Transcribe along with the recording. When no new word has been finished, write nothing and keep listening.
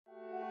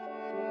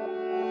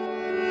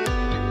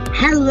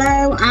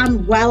Hello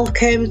and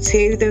welcome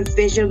to the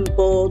Vision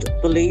Board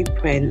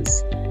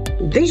Blueprints.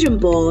 Vision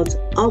boards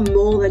are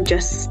more than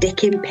just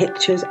sticking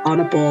pictures on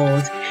a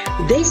board.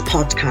 This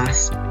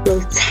podcast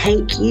will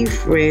take you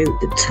through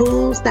the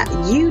tools that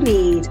you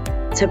need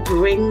to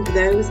bring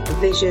those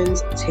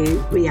visions to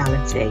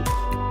reality.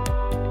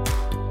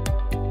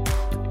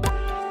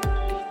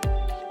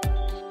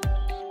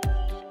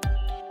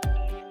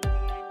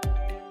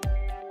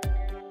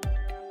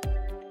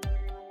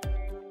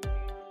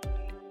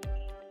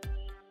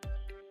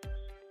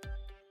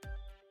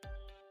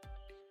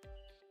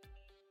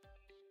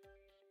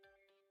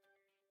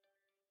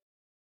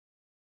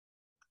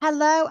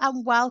 Hello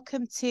and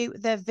welcome to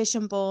the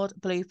Vision Board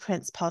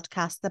Blueprints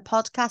podcast, the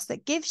podcast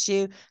that gives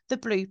you the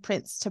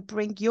blueprints to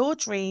bring your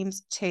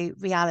dreams to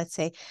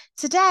reality.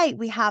 Today,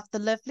 we have the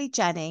lovely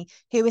Jenni,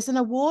 who is an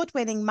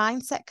award-winning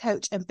mindset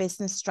coach and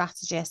business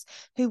strategist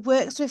who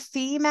works with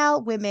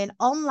female women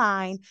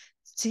online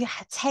to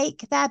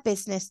take their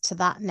business to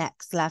that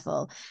next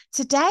level.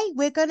 Today,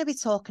 we're going to be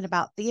talking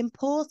about the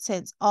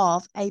importance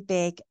of a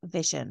big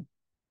vision.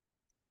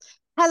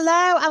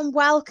 Hello and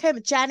welcome,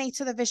 Jenni,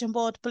 to the Vision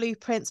Board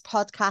Blueprints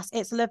podcast.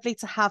 It's lovely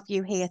to have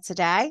you here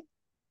today.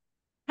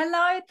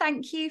 Hello,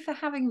 thank you for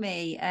having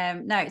me.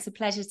 It's a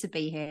pleasure to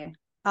be here.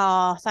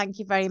 Oh, thank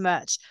you very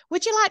much.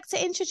 Would you like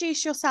to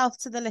introduce yourself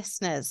to the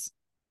listeners?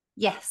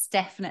 Yes,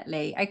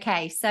 definitely.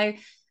 Okay, so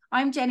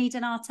I'm Jenni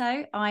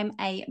Donato. I'm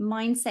a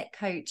mindset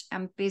coach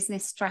and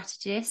business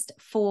strategist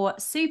for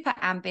super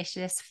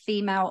ambitious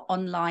female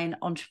online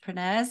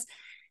entrepreneurs.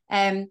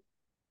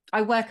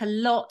 I work a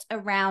lot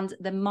around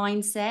the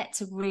mindset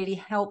to really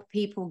help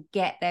people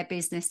get their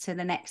business to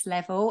the next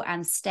level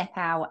and step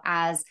out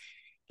as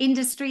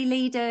industry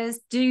leaders,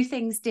 do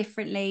things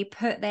differently,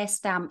 put their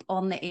stamp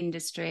on the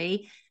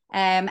industry,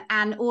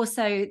 and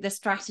also the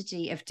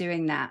strategy of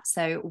doing that.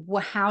 So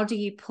how do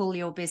you pull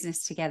your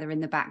business together in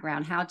the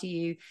background? How do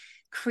you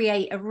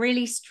create a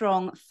really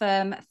strong,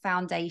 firm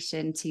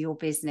foundation to your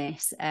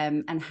business?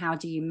 And how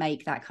do you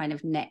make that kind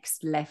of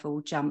next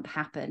level jump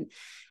happen?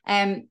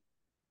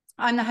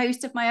 I'm the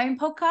host of my own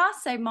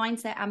podcast, so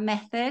Mindset and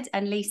Method,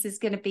 and Lisa's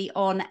going to be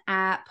on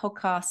our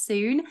podcast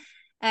soon.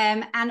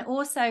 And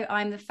also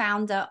I'm the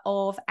founder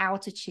of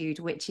Altitude,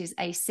 which is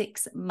a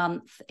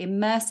 6-month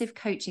immersive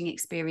coaching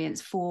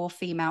experience for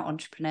female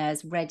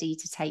entrepreneurs ready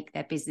to take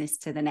their business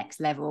to the next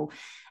level.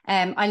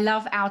 I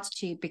love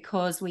Altitude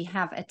because we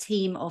have a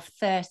team of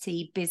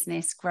 30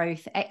 business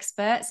growth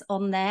experts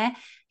on there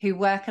who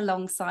work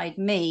alongside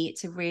me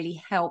to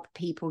really help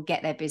people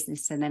get their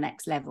business to the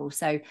next level.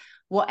 So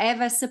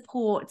whatever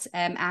support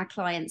our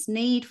clients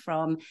need,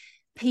 from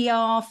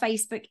PR,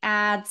 Facebook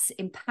ads,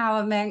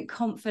 empowerment,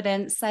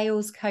 confidence,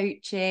 sales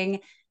coaching,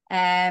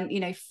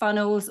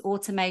 funnels,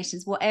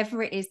 automations,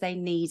 whatever it is they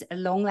need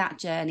along that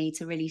journey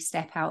to really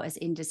step out as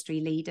industry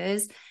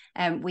leaders.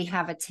 We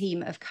have a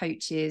team of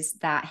coaches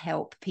that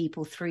help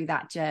people through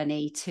that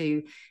journey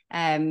to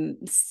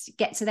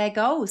get to their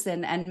goals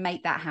and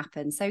make that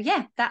happen. So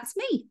yeah, that's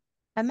me.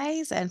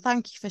 Amazing.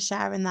 Thank you for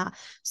sharing that.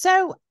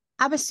 So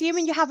I'm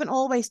assuming you haven't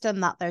always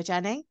done that though,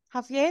 Jenni,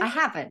 have you? I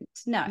haven't,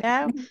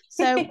 no.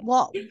 So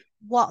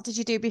what did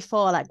you do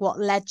before? Like, what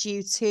led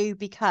you to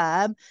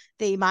become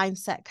the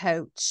mindset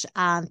coach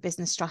and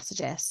business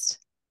strategist?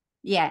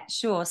 Yeah,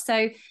 sure.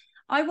 So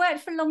I worked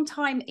for a long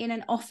time in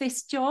an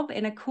office job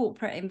in a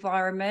corporate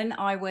environment.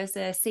 I was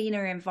a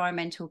senior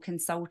environmental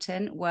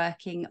consultant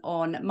working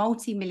on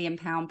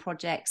multi-million-pound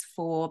projects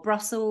for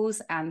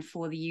Brussels and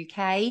for the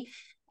UK.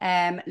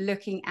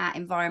 Looking at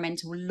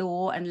environmental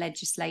law and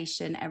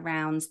legislation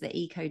around the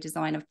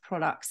eco-design of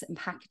products and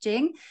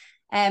packaging.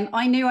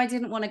 I knew I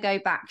didn't want to go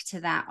back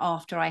to that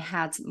after I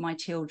had my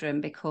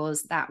children,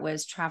 because that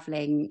was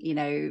traveling,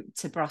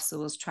 to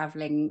Brussels,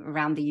 traveling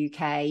around the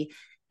UK.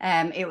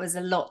 It was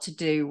a lot to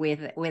do with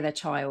a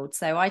child.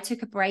 So I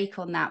took a break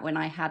on that when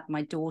I had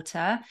my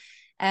daughter.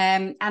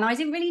 And I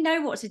didn't really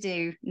know what to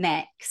do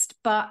next.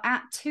 But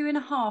at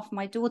 2.5,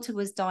 my daughter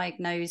was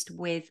diagnosed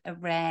with a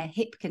rare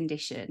hip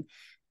condition.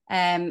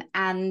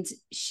 And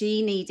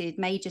she needed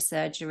major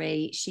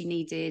surgery. She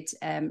needed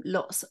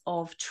lots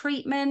of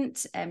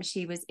treatment.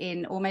 She was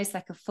in almost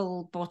like a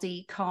full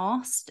body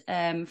cast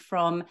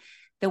from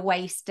the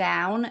waist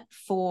down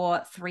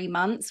for 3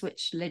 months,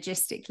 which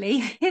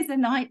logistically is a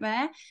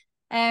nightmare.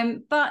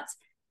 But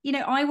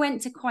I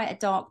went to quite a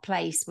dark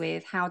place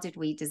with, how did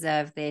we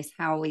deserve this?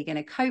 How are we going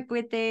to cope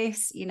with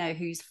this?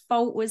 Whose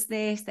fault was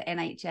this? The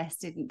NHS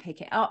didn't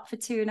pick it up for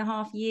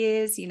 2.5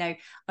 years.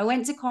 I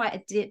went to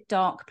quite a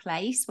dark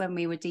place when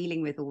we were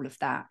dealing with all of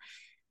that.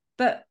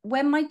 But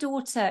when my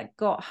daughter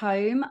got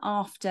home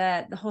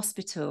after the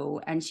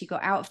hospital, and she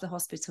got out of the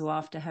hospital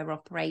after her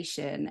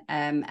operation,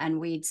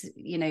 and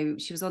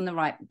she was on the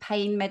right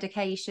pain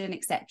medication,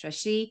 etc.,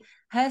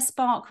 her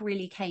spark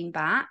really came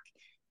back.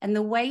 And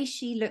the way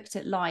she looked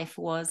at life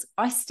was,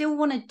 I still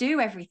want to do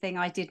everything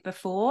I did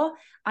before.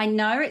 I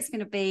know it's going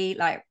to be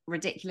like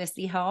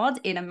ridiculously hard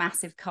in a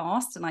massive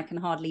cast and I can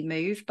hardly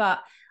move, but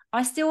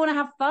I still want to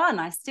have fun.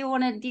 I still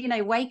want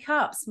to, wake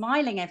up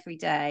smiling every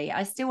day.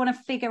 I still want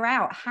to figure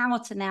out how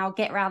to now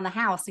get around the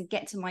house and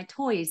get to my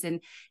toys and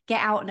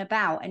get out and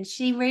about. And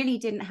she really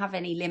didn't have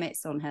any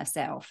limits on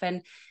herself.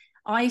 And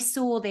I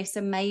saw this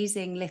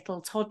amazing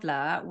little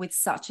toddler with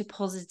such a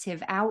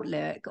positive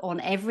outlook on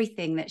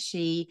everything that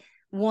she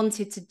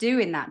wanted to do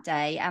in that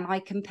day. And I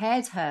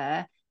compared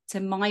her to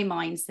my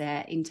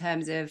mindset in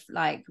terms of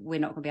like, we're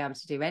not going to be able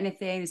to do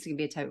anything. This is going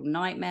to be a total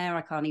nightmare.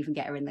 I can't even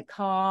get her in the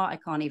car. I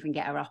can't even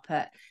get her up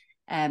at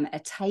a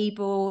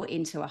table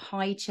into a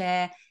high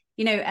chair,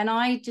 and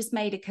I just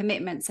made a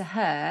commitment to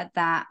her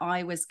that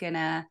I was going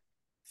to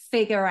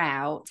figure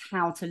out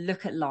how to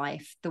look at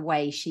life the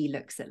way she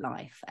looks at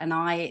life. And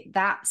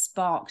that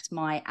sparked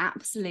my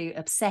absolute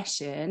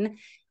obsession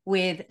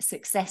with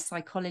success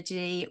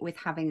psychology, with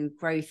having a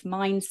growth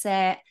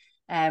mindset,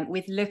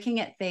 with looking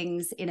at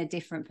things in a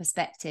different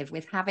perspective,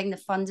 with having the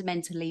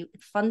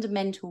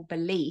fundamental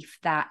belief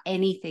that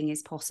anything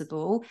is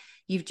possible.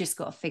 You've just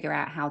got to figure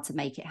out how to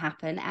make it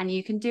happen. And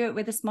you can do it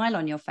with a smile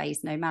on your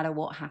face, no matter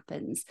what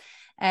happens.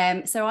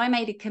 So I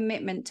made a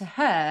commitment to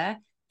her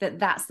that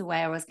that's the way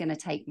I was going to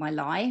take my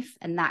life.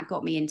 And that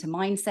got me into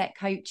mindset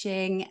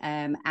coaching.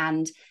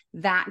 And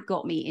that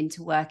got me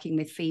into working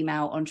with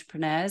female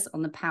entrepreneurs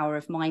on the power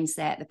of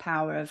mindset, the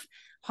power of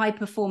high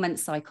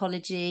performance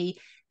psychology,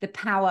 the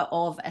power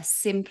of a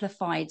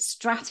simplified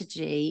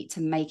strategy to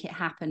make it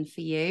happen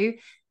for you.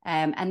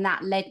 And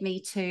that led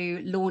me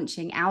to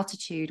launching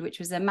Altitude, which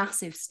was a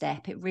massive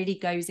step. It really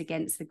goes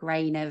against the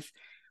grain of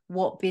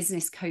what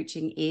business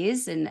coaching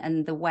is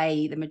and the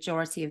way the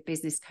majority of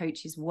business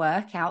coaches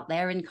work out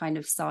there in kind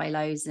of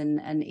silos and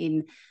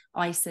in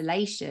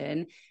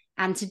isolation,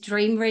 and to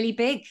dream really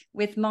big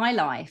with my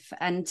life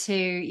and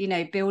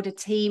to, build a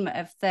team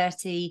of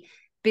 30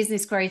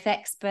 business growth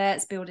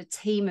experts, build a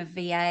team of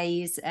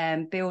VAs,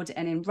 build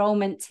an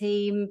enrollment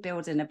team,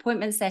 build an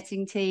appointment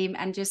setting team,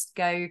 and just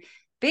go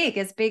big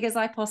as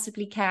I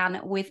possibly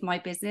can with my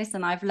business.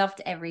 And I've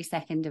loved every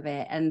second of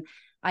it. And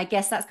I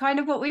guess that's kind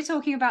of what we're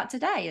talking about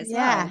today as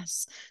well.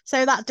 Yes.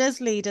 So that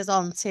does lead us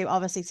on to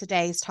obviously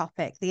today's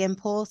topic, the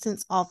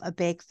importance of a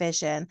big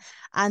vision.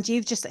 And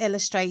you've just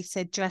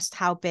illustrated just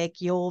how big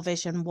your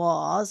vision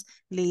was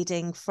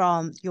leading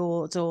from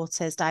your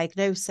daughter's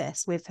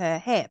diagnosis with her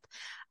hip.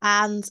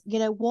 And,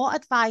 what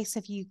advice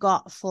have you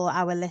got for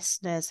our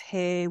listeners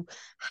who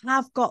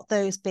have got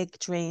those big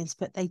dreams,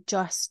 but they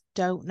just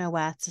don't know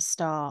where to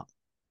start?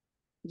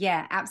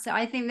 Yeah,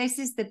 absolutely. I think this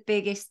is the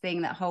biggest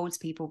thing that holds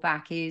people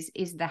back is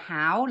the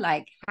how.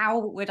 Like, how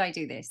would I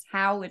do this?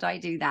 How would I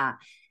do that?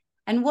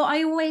 And what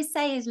I always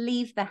say is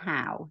leave the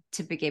how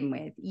to begin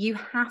with. You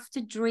have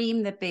to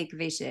dream the big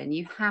vision.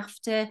 You have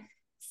to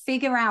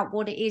figure out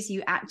what it is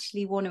you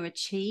actually want to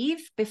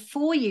achieve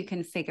before you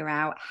can figure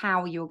out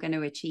how you're going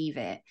to achieve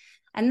it.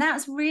 And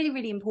that's really,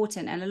 really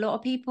important. And a lot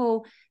of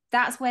people,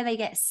 that's where they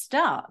get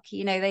stuck.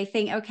 They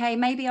think, okay,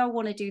 maybe I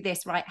want to do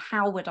this, right?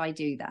 How would I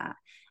do that?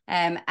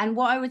 And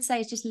what I would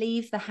say is just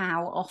leave the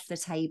how off the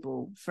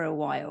table for a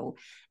while.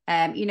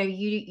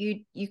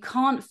 You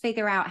can't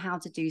figure out how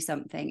to do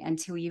something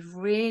until you've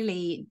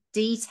really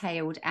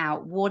detailed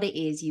out what it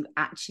is you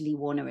actually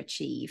want to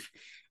achieve.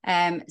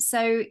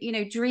 So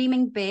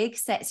dreaming big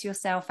sets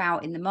yourself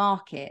out in the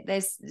market.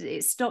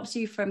 It stops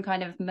you from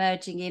kind of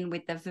merging in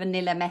with the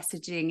vanilla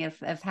messaging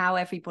of how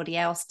everybody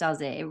else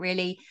does it. It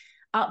really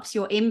ups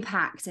your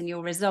impact and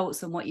your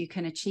results on what you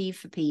can achieve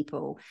for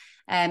people.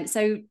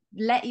 So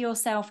let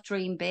yourself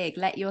dream big,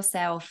 let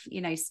yourself,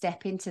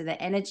 step into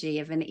the energy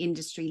of an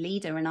industry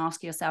leader and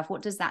ask yourself,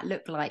 what does that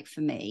look like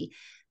for me,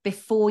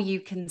 before you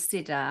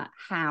consider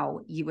how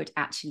you would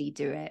actually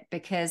do it?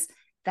 Because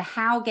the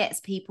how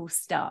gets people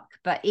stuck.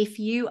 But if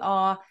you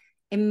are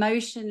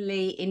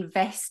emotionally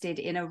invested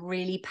in a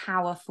really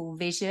powerful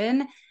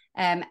vision,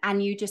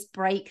 and you just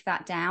break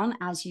that down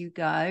as you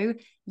go,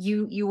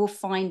 you will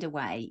find a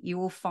way. You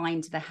will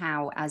find the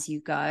how as you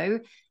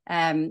go.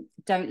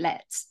 Don't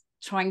let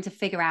trying to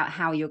figure out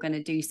how you're going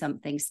to do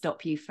something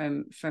stop you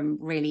from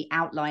really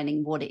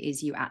outlining what it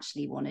is you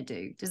actually want to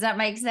do. Does that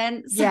make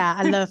sense? Yeah,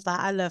 I love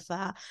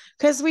that.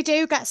 Because we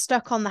do get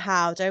stuck on the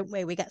how, don't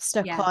we? We get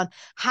stuck on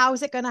how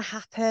is it going to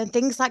happen?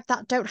 Things like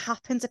that don't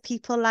happen to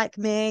people like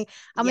me.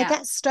 And we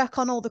get stuck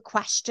on all the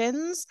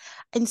questions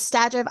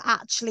instead of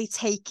actually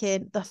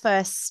taking the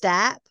first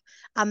step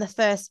and the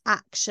first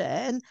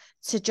action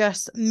to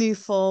just move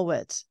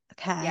forward.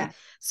 Okay. Yeah.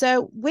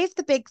 So with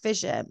the big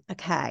vision,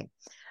 okay,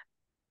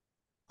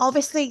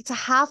 obviously to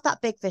have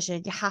that big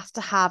vision, you have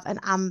to have an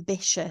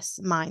ambitious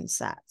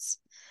mindset.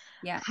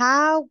 Yeah.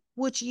 How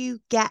would you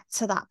get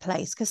to that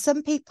place? Because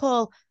some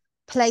people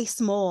play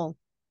small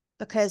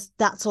because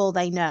that's all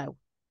they know.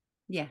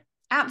 Yeah,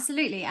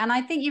 absolutely. And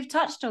I think you've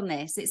touched on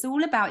this. It's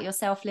all about your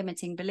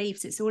self-limiting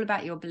beliefs. It's all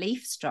about your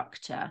belief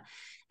structure.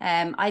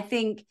 I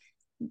think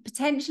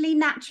potentially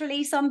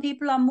naturally some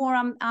people are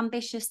more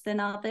ambitious than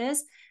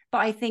others, but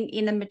I think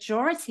in the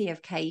majority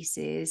of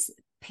cases,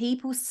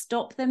 people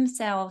stop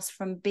themselves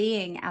from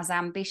being as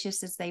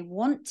ambitious as they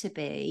want to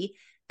be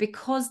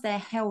because they're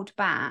held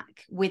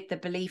back with the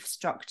belief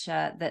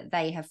structure that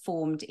they have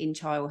formed in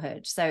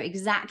childhood. So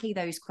exactly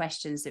those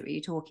questions that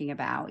you're talking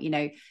about,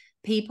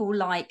 people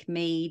like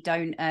me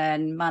don't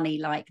earn money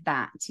like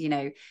that,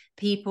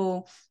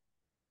 people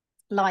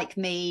like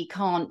me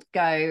can't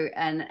go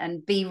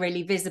and be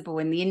really visible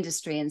in the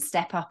industry and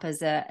step up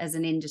as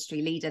an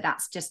industry leader.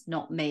 That's just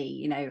not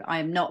me. I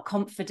am not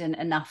confident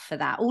enough for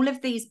that. All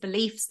of these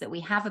beliefs that we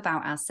have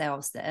about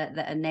ourselves that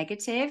are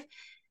negative,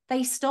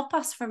 they stop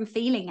us from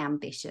feeling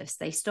ambitious.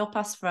 They stop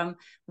us from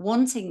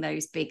wanting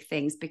those big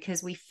things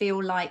because we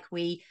feel like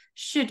we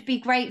should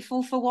be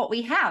grateful for what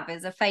we have,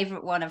 is a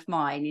favorite one of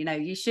mine.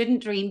 You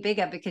shouldn't dream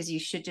bigger because you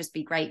should just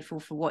be grateful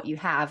for what you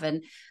have.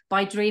 And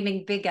by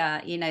dreaming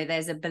bigger,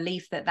 there's a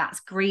belief that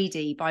that's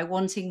greedy. By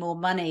wanting more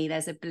money,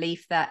 there's a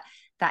belief that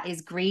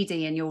is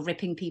greedy and you're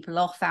ripping people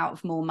off out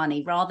of more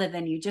money rather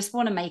than you just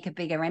want to make a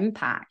bigger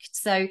impact.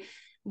 So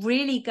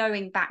really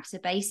going back to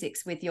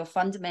basics with your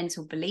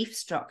fundamental belief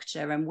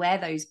structure and where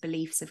those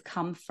beliefs have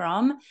come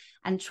from,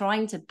 and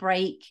trying to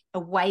break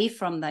away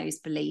from those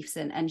beliefs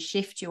and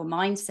shift your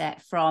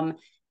mindset from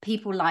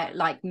people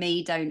like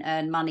me don't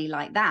earn money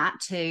like that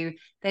to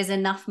there's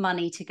enough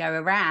money to go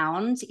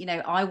around.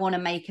 I want to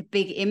make a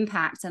big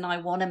impact and I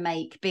want to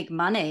make big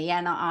money,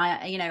 and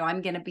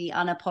I'm going to be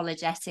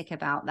unapologetic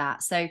about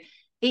that. So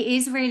it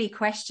is really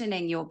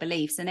questioning your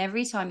beliefs, and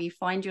every time you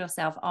find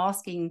yourself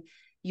asking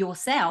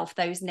yourself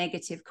those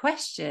negative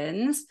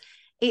questions,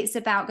 it's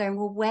about going,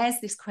 well,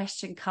 where's this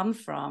question come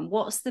from?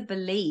 What's the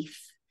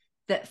belief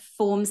that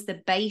forms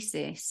the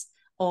basis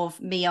of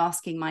me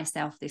asking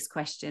myself this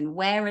question?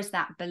 Where is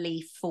that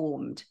belief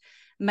formed?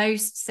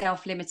 Most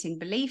self-limiting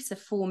beliefs are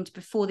formed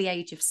before the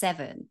age of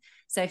 7.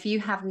 So if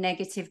you have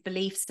negative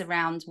beliefs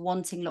around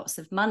wanting lots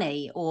of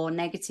money, or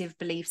negative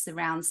beliefs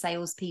around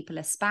salespeople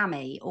are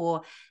spammy,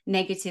 or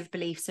negative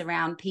beliefs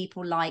around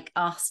people like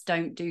us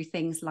don't do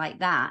things like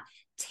that,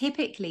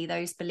 typically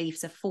those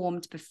beliefs are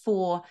formed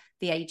before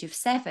the age of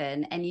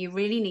 7, and you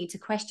really need to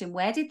question,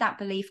 where did that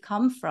belief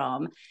come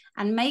from,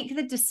 and make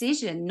the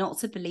decision not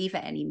to believe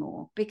it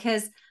anymore.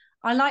 Because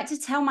I like to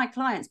tell my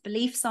clients,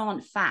 beliefs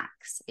aren't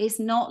facts. It's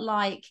not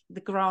like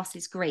the grass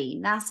is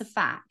green. That's a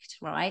fact,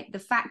 right? The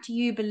fact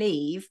you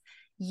believe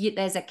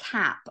there's a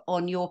cap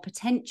on your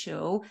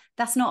potential,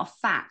 that's not a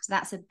fact.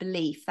 That's a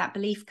belief. That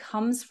belief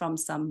comes from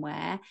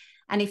somewhere.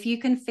 And if you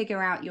can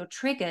figure out your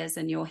triggers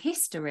and your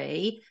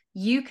history,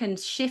 you can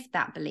shift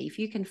that belief,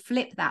 you can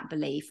flip that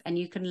belief, and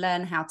you can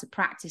learn how to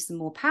practice a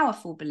more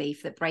powerful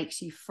belief that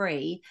breaks you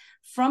free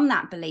from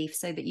that belief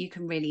so that you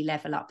can really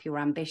level up your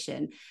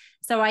ambition.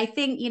 So I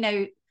think,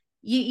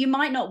 you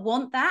might not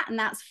want that, and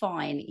that's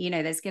fine.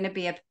 There's going to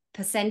be a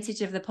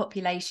percentage of the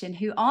population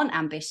who aren't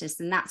ambitious,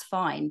 and that's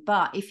fine.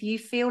 But if you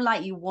feel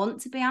like you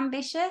want to be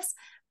ambitious,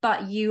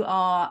 but you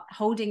are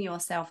holding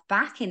yourself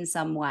back in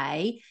some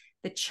way,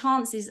 the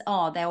chances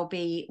are there'll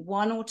be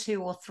 1 or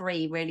 2 or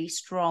 3 really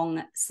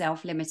strong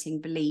self-limiting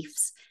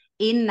beliefs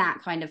in that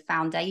kind of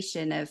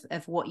foundation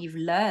of what you've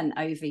learned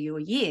over your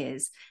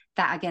years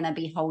that are going to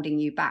be holding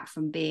you back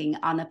from being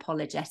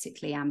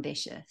unapologetically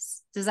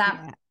ambitious. Does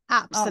that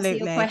absolutely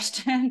answer your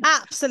question?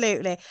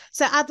 Absolutely.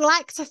 So I'd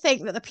like to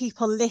think that the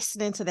people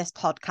listening to this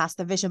podcast,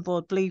 the Vision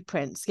Board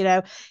Blueprints,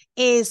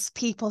 is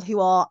people who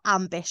are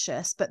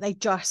ambitious, but they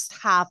just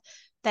have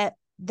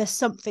there's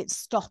something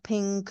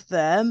stopping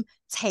them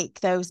take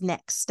those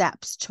next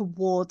steps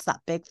towards that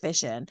big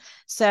vision.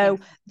 So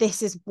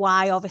this is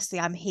why obviously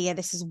I'm here.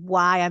 This is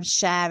why I'm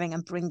sharing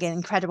and bringing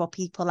incredible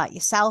people like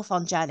yourself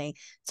on, Jenni,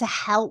 to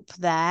help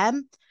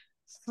them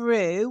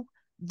through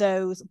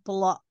those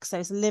blocks,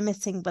 those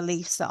limiting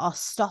beliefs that are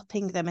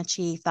stopping them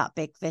achieve that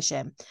big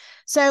vision.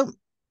 So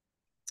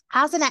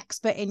as an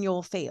expert in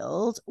your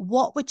field,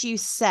 what would you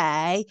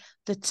say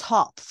the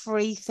top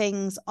 3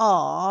 things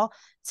are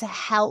to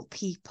help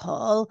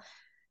people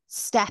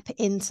step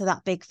into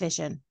that big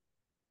vision?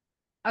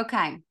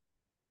 Okay.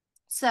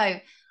 So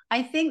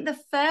I think the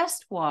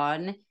first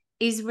one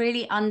is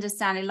really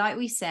understanding, like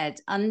we said,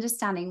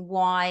 understanding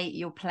why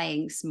you're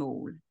playing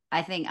small.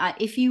 I think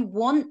if you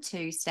want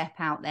to step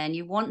out there and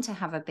you want to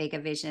have a bigger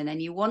vision and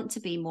you want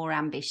to be more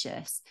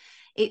ambitious,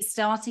 it's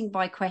starting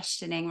by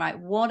questioning, right,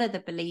 what are the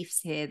beliefs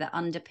here that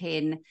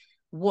underpin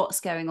what's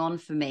going on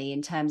for me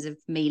in terms of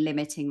me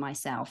limiting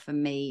myself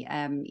and me,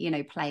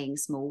 playing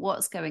small?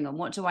 What's going on?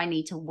 What do I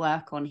need to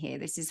work on here?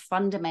 This is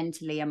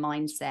fundamentally a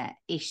mindset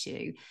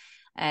issue.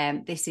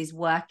 This is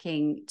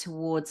working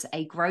towards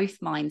a growth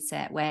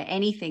mindset where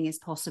anything is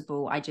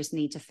possible. I just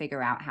need to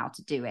figure out how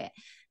to do it.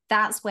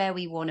 That's where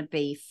we want to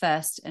be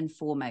first and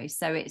foremost.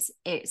 So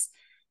it's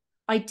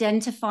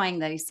identifying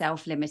those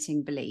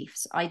self-limiting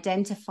beliefs,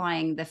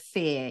 identifying the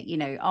fear.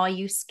 Are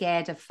you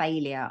scared of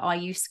failure? Are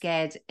you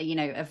scared,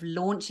 of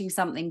launching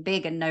something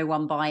big and no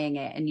one buying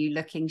it and you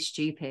looking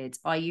stupid?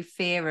 Are you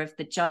fear of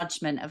the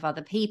judgment of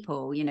other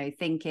people,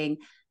 thinking,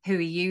 who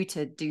are you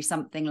to do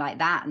something like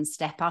that and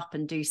step up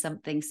and do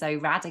something so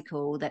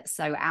radical that's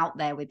so out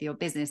there with your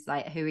business?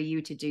 Like, who are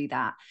you to do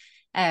that?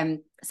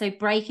 So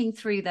breaking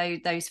through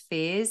those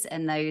fears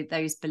and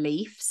those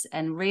beliefs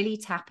and really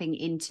tapping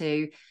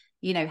into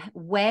you know,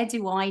 where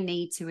do I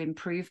need to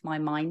improve my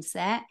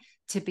mindset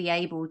to be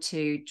able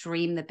to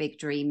dream the big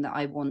dream that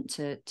I want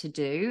to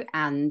do,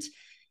 and,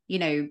 you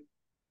know,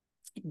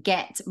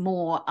 get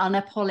more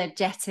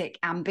unapologetic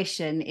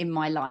ambition in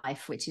my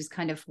life, which is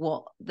kind of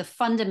what the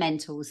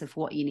fundamentals of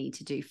what you need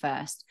to do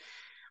first.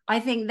 I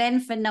think then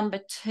for number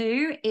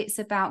 2, it's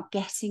about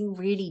getting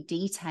really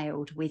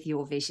detailed with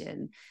your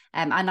vision.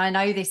 And I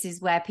know this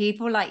is where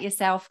people like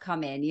yourself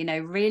come in, you know,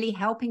 really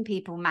helping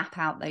people map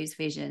out those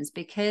visions,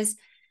 because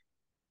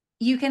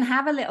you can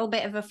have a little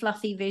bit of a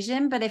fluffy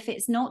vision, but if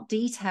it's not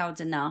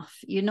detailed enough,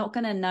 you're not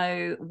going to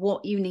know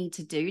what you need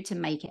to do to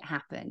make it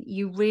happen.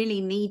 You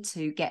really need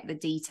to get the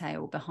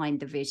detail behind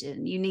the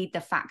vision. You need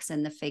the facts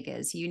and the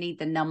figures. You need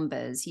the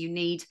numbers. You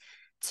need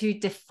to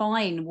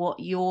define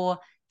what your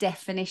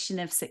definition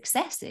of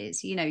success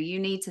is. You know, you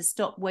need to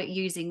stop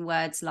using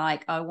words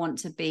like, I want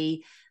to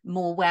be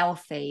more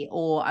wealthy,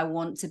 or I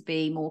want to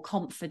be more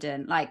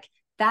confident. Like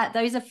that,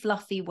 those are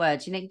fluffy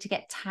words. You need to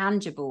get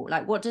tangible.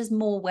 Like, what does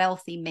more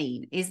wealthy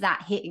mean? Is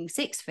that hitting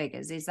 6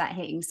 figures? Is that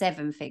hitting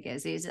 7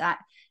 figures? Is that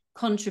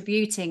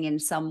contributing in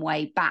some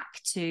way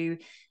back to,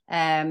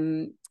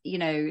 you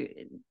know,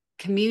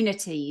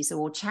 communities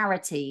or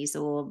charities,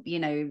 or, you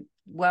know,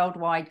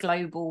 worldwide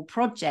global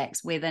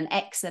projects with an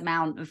X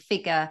amount of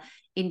figure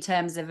in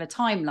terms of a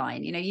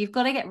timeline? You know, you've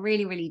got to get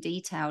really, really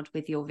detailed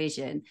with your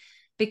vision,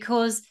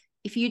 because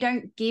if you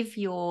don't give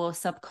your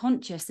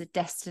subconscious a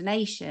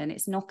destination,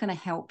 it's not going to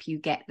help you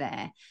get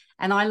there.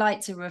 And I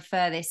like to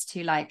refer this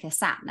to like a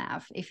sat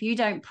nav. If you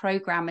don't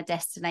program a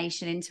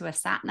destination into a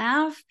sat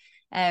nav,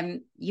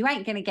 you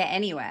ain't going to get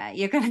anywhere.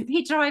 You're going to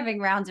be driving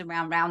round and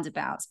round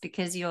roundabouts,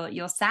 because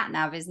your sat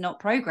nav is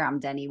not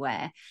programmed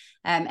anywhere.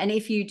 And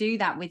if you do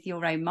that with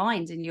your own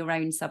mind and your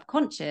own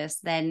subconscious,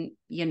 then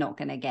you're not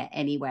going to get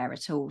anywhere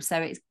at all. So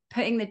it's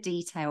putting the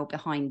detail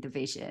behind the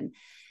vision.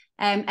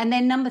 And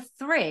then number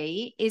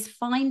 3 is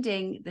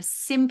finding the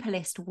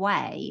simplest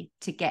way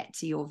to get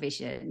to your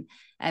vision.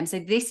 So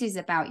this is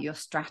about your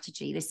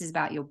strategy. This is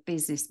about your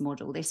business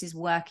model. This is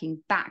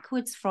working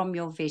backwards from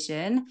your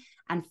vision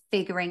and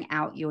figuring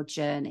out your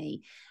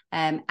journey.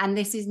 And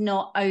this is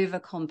not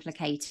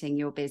overcomplicating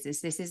your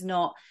business. This is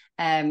not,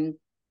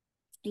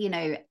 you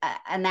know,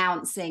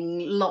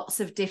 announcing lots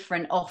of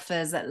different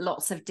offers at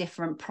lots of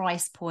different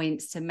price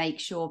points to make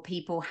sure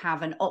people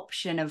have an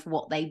option of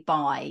what they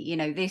buy. You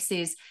know, this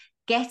is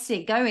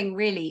going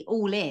really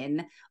all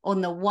in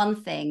on the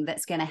one thing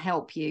that's going to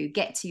help you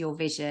get to your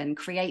vision,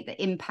 create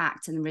the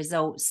impact and the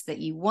results that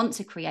you want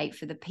to create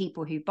for the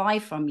people who buy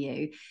from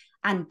you,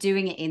 and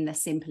doing it in the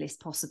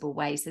simplest possible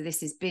way. So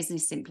this is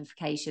business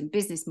simplification,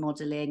 business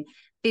modeling,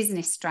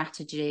 business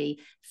strategy,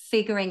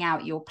 figuring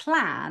out your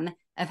plan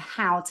of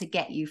how to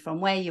get you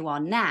from where you are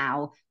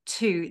now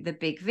to the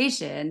big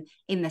vision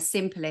in the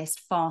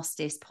simplest,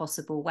 fastest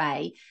possible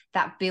way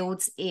that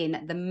builds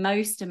in the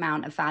most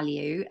amount of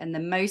value and the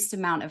most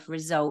amount of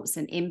results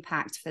and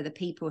impact for the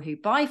people who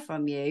buy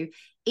from you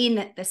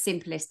in the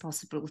simplest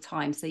possible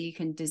time. So you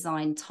can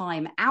design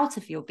time out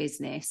of your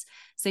business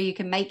so you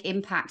can make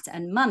impact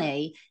and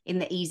money in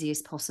the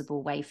easiest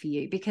possible way for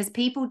you, because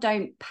people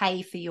don't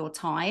pay for your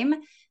time.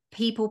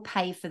 People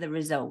pay for the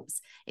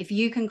results. If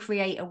you can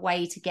create a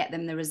way to get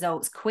them the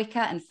results quicker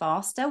and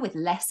faster with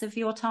less of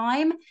your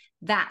time,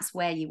 that's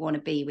where you want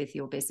to be with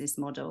your business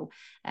model.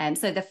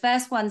 So the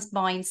first one's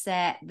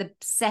mindset. The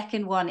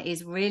second one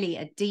is really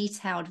a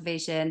detailed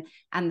vision.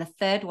 And the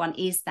third one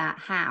is that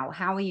how.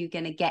 How are you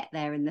going to get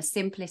there in the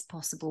simplest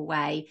possible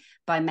way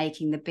by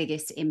making the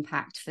biggest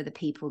impact for the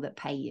people that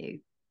pay you?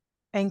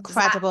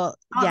 Incredible.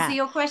 Answer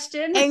your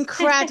question?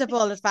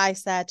 Incredible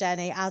advice there,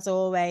 Jenny, as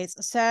always.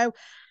 So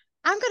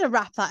I'm going to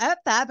wrap that up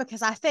there,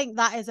 because I think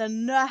that is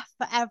enough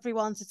for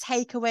everyone to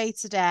take away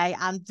today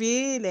and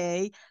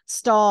really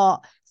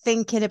start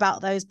thinking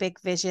about those big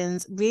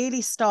visions,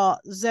 really start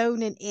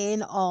zoning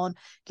in on,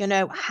 you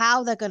know,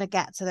 how they're going to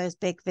get to those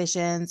big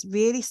visions,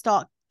 really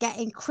start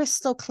getting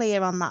crystal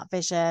clear on that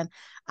vision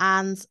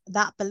and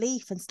that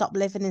belief, and stop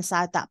living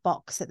inside that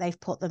box that they've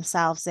put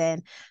themselves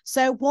in.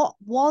 So what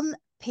one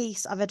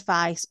piece of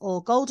advice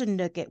or golden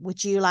nugget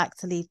would you like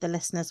to leave the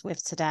listeners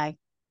with today?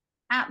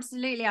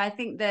 Absolutely. I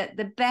think that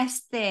the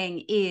best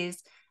thing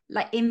is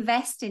like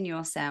invest in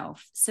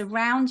yourself,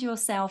 surround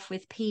yourself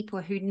with people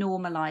who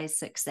normalize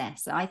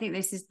success. I think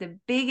this is the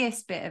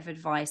biggest bit of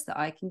advice that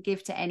I can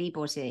give to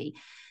anybody.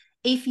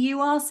 If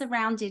you are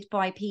surrounded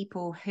by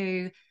people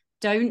who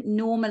don't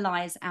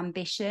normalize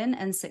ambition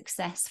and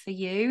success for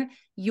you,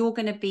 you're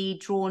going to be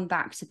drawn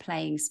back to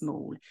playing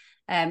small.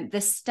 The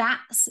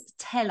stats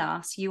tell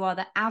us you are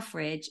the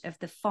average of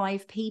the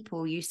 5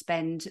 people you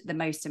spend the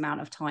most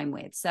amount of time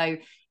with. So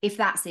if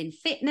that's in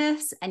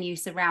fitness and you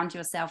surround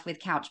yourself with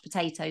couch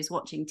potatoes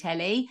watching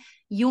telly,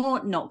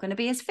 you're not going to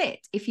be as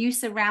fit. If you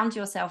surround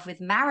yourself with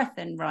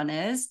marathon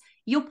runners,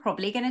 you're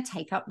probably going to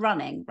take up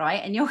running,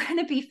 right? And you're going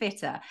to be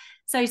fitter.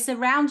 So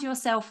surround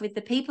yourself with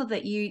the people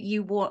that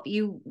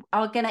you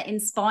are going to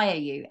inspire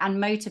you and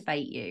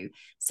motivate you.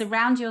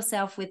 Surround yourself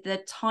yourself with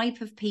the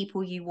type of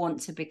people you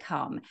want to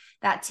become.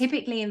 That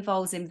typically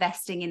involves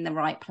investing in the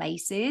right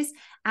places,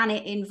 and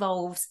it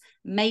involves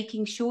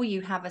making sure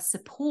you have a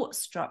support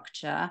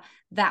structure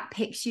that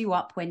picks you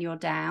up when you're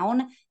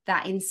down,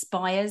 that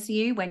inspires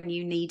you when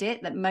you need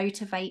it, that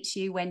motivates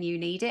you when you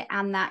need it,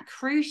 and that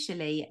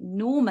crucially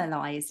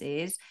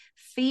normalizes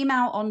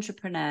female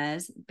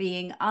entrepreneurs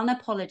being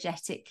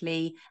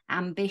unapologetically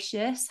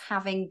ambitious,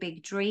 having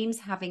big dreams,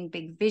 having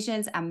big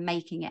visions, and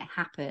making it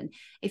happen.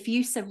 If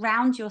you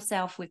surround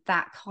yourself with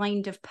that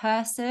kind of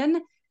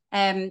person,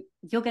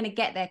 you're going to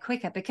get there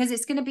quicker, because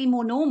it's going to be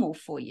more normal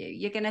for you.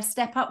 You're going to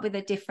step up with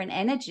a different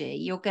energy.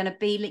 You're going to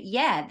be like,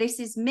 yeah,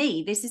 this is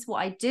me. This is what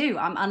I do.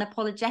 I'm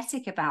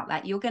unapologetic about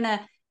that. You're going to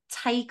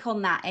take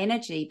on that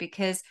energy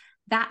because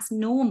that's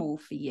normal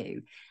for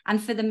you.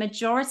 And for the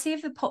majority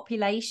of the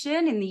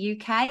population in the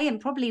UK and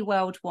probably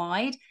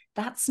worldwide,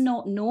 that's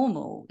not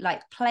normal.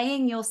 Like,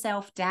 playing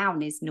yourself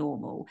down is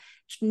normal.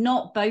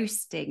 Not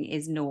boasting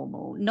is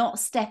normal. Not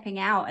stepping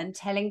out and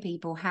telling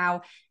people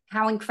how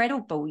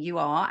incredible you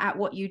are at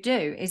what you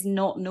do is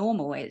not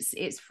normal.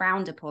 It's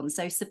frowned upon.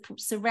 So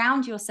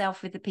surround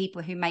yourself with the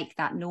people who make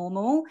that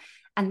normal,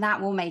 and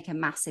that will make a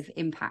massive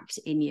impact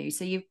in you.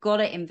 So you've got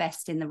to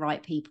invest in the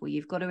right people.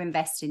 You've got to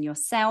invest in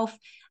yourself,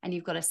 and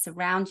you've got to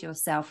surround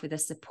yourself with a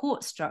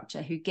support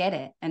structure who get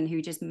it and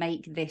who just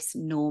make this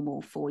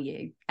normal for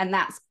you. And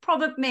that's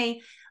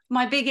probably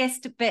my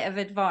biggest bit of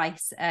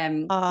advice.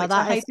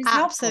 That is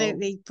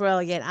absolutely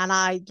brilliant. And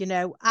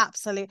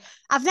absolutely,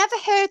 I've never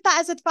heard that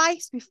as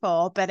advice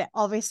before, but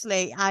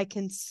obviously I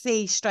can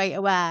see straight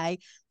away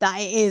that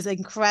it is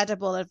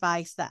incredible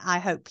advice that I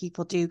hope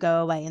people do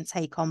go away and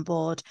take on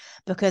board,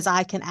 because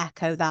I can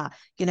echo that.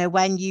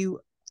 When you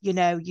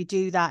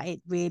do that,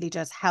 it really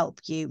does help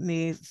you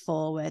move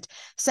forward.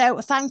 So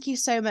thank you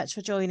so much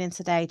for joining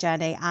today,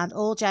 Jenni, and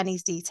all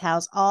Jenni's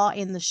details are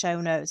in the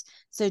show notes.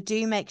 So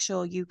do make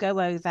sure you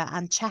go over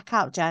and check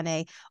out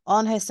Jenni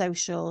on her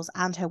socials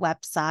and her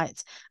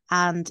website,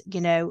 and,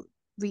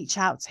 reach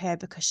out to her,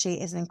 because she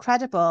is an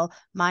incredible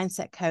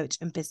mindset coach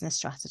and business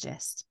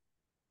strategist.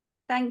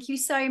 Thank you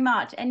so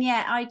much. And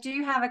yeah, I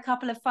do have a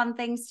couple of fun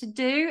things to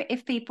do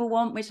if people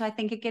want, which I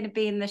think are going to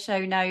be in the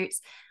show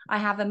notes. I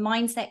have a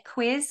mindset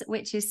quiz,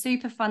 which is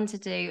super fun to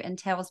do and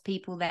tells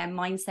people their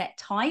mindset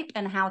type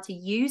and how to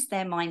use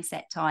their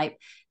mindset type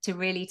to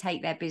really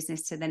take their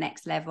business to the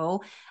next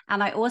level.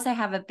 And I also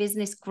have a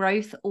business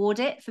growth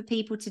audit for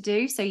people to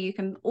do. So you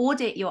can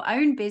audit your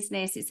own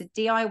business. It's a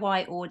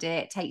DIY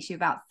audit. It takes you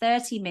about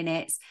 30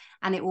 minutes.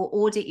 And it will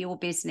audit your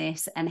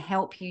business and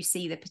help you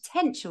see the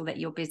potential that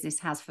your business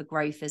has for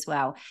growth as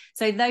well.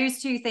 So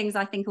those two things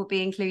I think will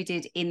be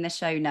included in the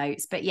show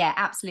notes. But yeah,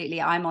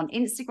 absolutely. I'm on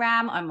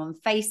Instagram, I'm on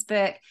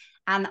Facebook,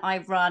 and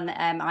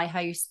I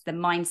host the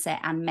Mindset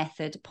and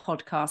Method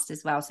podcast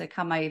as well. So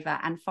come over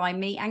and find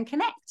me and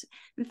connect.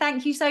 And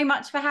thank you so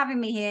much for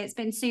having me here. It's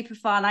been super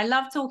fun. I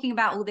love talking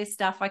about all this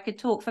stuff. I could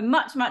talk for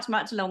much, much,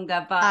 much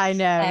longer, but I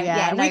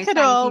know, we could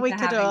all.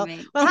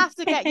 We'll have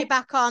to get you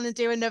back on and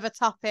do another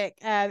topic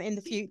in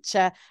the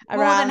future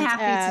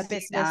around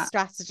business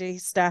strategy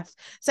stuff.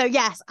 So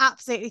yes,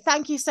 absolutely.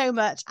 Thank you so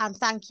much. And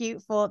thank you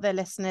for the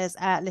listeners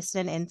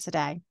listening in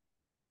today.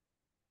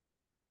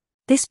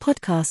 This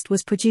podcast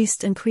was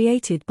produced and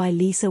created by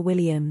Lisa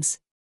Williams.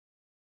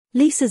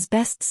 Lisa's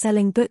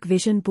best-selling book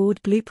Vision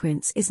Board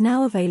Blueprints is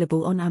now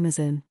available on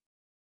Amazon.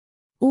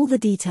 All the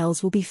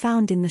details will be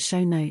found in the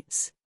show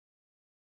notes.